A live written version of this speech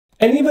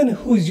Anyone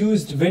who's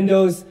used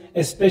Windows,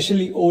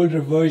 especially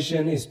older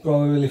version, is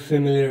probably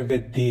familiar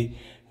with the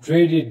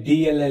dreaded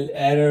DLL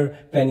error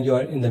when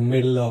you're in the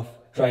middle of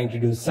trying to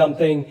do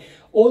something.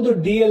 Although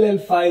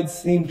DLL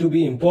files seem to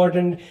be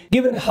important,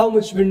 given how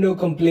much Windows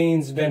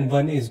complains when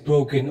one is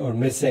broken or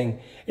missing,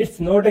 it's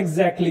not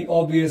exactly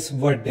obvious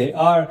what they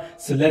are,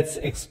 so let's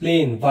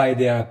explain why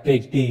they are a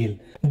big deal.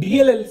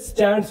 DLL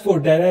stands for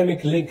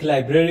Dynamic Link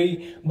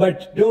Library,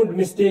 but don't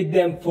mistake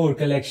them for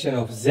collection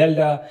of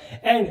Zelda.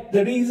 And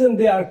the reason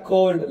they are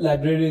called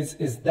libraries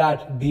is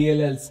that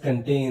DLLs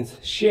contains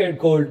shared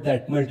code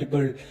that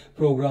multiple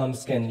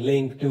programs can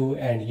link to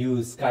and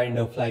use, kind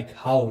of like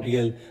how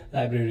real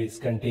libraries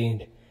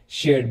contained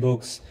shared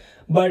books.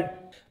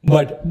 But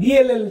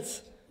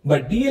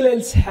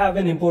DLLs have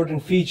an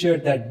important feature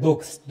that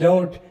books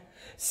don't.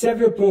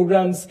 Several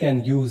programs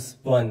can use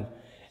one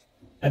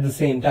at the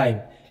same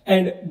time.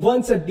 And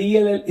once a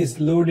DLL is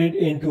loaded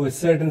into a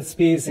certain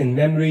space in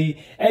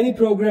memory, any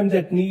program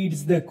that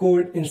needs the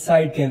code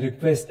inside can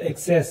request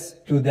access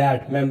to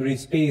that memory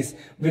space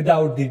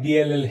without the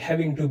DLL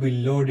having to be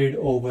loaded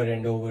over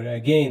and over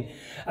again.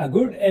 A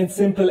good and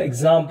simple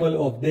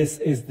example of this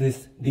is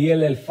this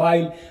DLL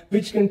file,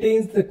 which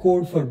contains the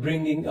code for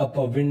bringing up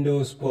a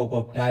Windows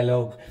pop-up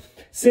dialog.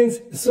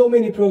 Since so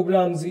many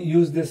programs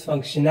use this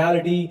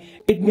functionality,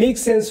 it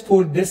makes sense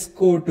for this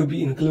code to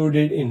be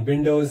included in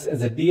Windows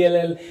as a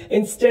DLL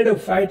instead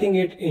of writing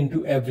it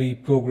into every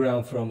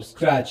program from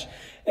scratch.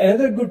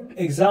 Another good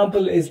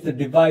example is the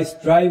device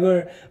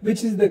driver,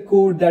 which is the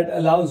code that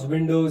allows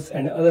Windows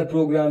and other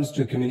programs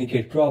to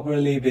communicate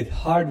properly with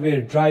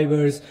hardware.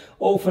 Drivers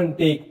often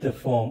take the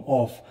form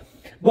of,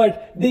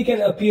 but they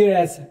can appear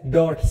as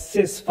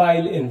 .sys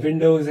file in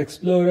Windows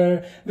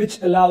Explorer,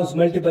 which allows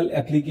multiple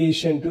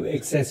applications to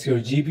access your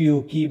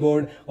GPU,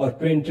 keyboard, or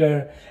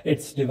printer,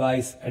 its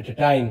device at a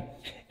time.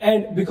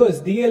 And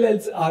because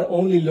DLLs are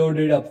only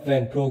loaded up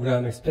when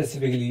programs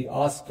specifically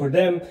ask for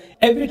them,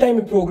 every time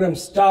a program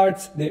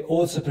starts, they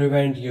also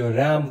prevent your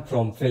RAM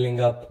from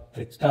filling up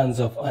with tons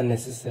of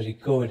unnecessary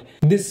code.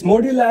 This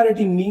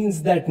modularity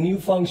means that new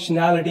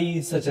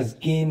functionality such as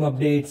game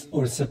updates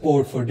or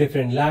support for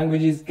different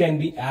languages can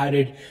be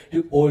added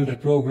to older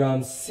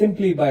programs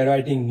simply by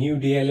writing new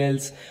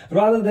DLLs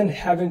rather than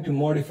having to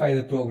modify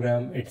the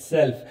program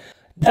itself.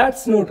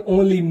 That's not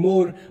only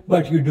more,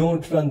 but you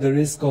don't run the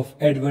risk of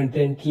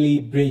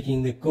inadvertently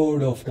breaking the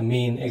code of the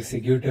main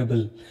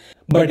executable.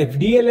 But if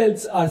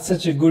DLLs are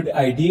such a good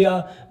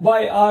idea,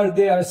 why are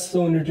they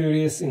so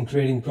notorious in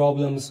creating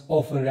problems,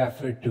 often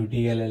referred to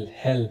DLL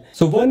hell?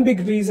 So one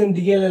big reason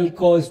DLL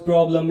cause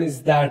problem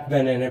is that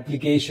when an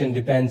application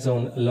depends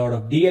on a lot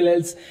of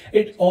DLLs,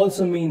 it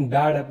also means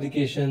bad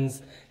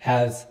applications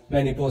has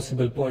many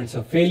possible points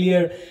of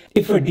failure.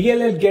 If a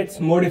DLL gets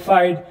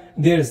modified,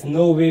 there's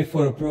no way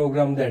for a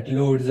program that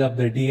loads up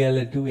the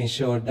DLL to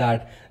ensure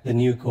that the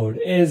new code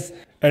is.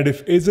 And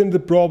if isn't the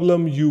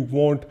problem you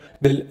want,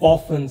 will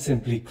often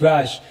simply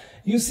crash.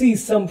 You see,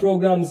 some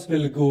programs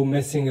will go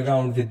messing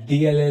around with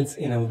DLLs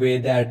in a way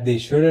that they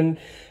shouldn't.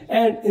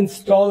 An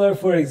installer,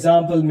 for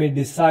example, may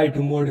decide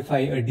to modify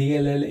a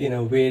DLL in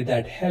a way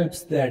that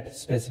helps that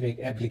specific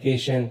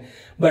application,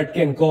 but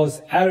can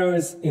cause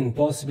errors in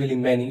possibly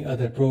many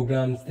other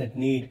programs that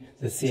need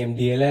the same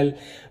DLL,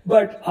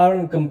 but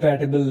aren't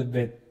compatible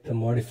with the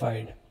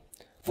modified.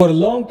 For a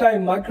long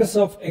time,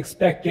 Microsoft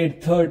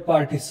expected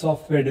third-party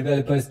software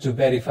developers to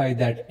verify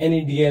that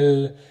any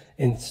DLL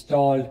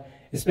installed,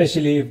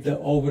 especially if the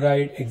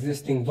override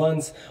existing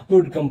ones,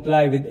 would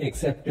comply with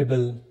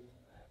accepted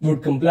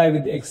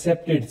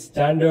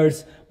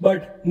standards,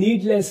 but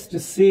needless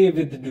to say,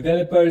 with the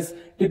developers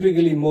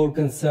typically more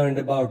concerned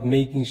about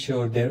making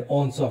sure their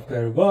own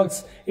software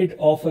works, it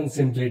often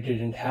simply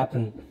didn't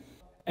happen.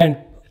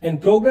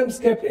 And programs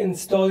kept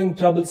installing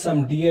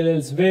troublesome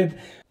DLLs with.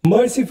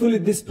 Mercifully,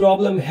 this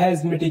problem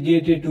has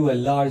mitigated to a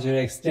larger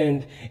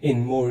extent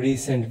in more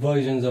recent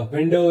versions of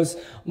Windows.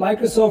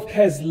 Microsoft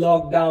has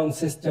locked down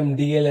system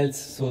DLLs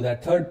so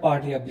that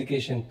third-party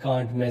applications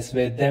can't mess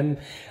with them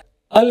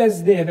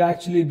unless they have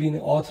actually been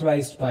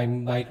authorized by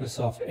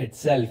Microsoft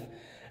itself.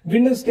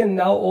 Windows can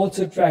now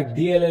also track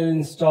DLL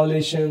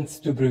installations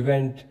to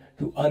prevent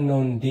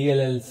unknown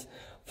DLLs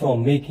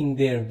from making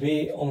their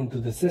way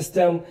onto the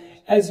system,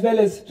 as well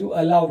as to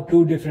allow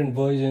two different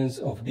versions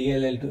of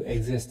DLL to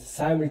exist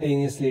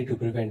simultaneously to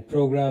prevent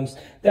programs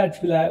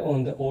that rely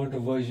on the older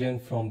version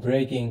from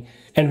breaking.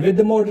 And with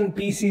the modern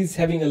PCs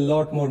having a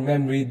lot more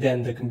memory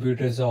than the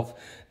computers of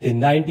the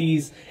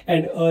 90s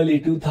and early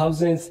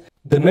 2000s,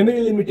 the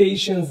memory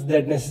limitations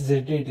that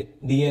necessitated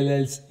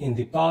DLLs in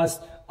the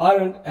past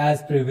aren't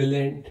as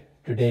prevalent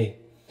today,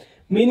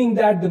 meaning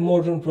that the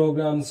modern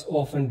programs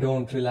often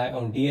don't rely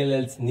on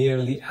DLLs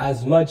nearly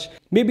as much,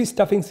 maybe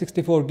stuffing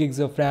 64 gigs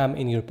of RAM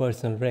in your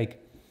personal rig.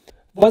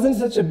 Wasn't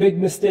such a big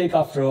mistake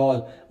after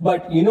all,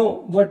 but you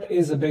know what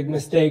is a big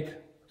mistake?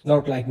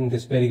 Not liking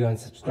this video and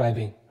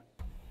subscribing.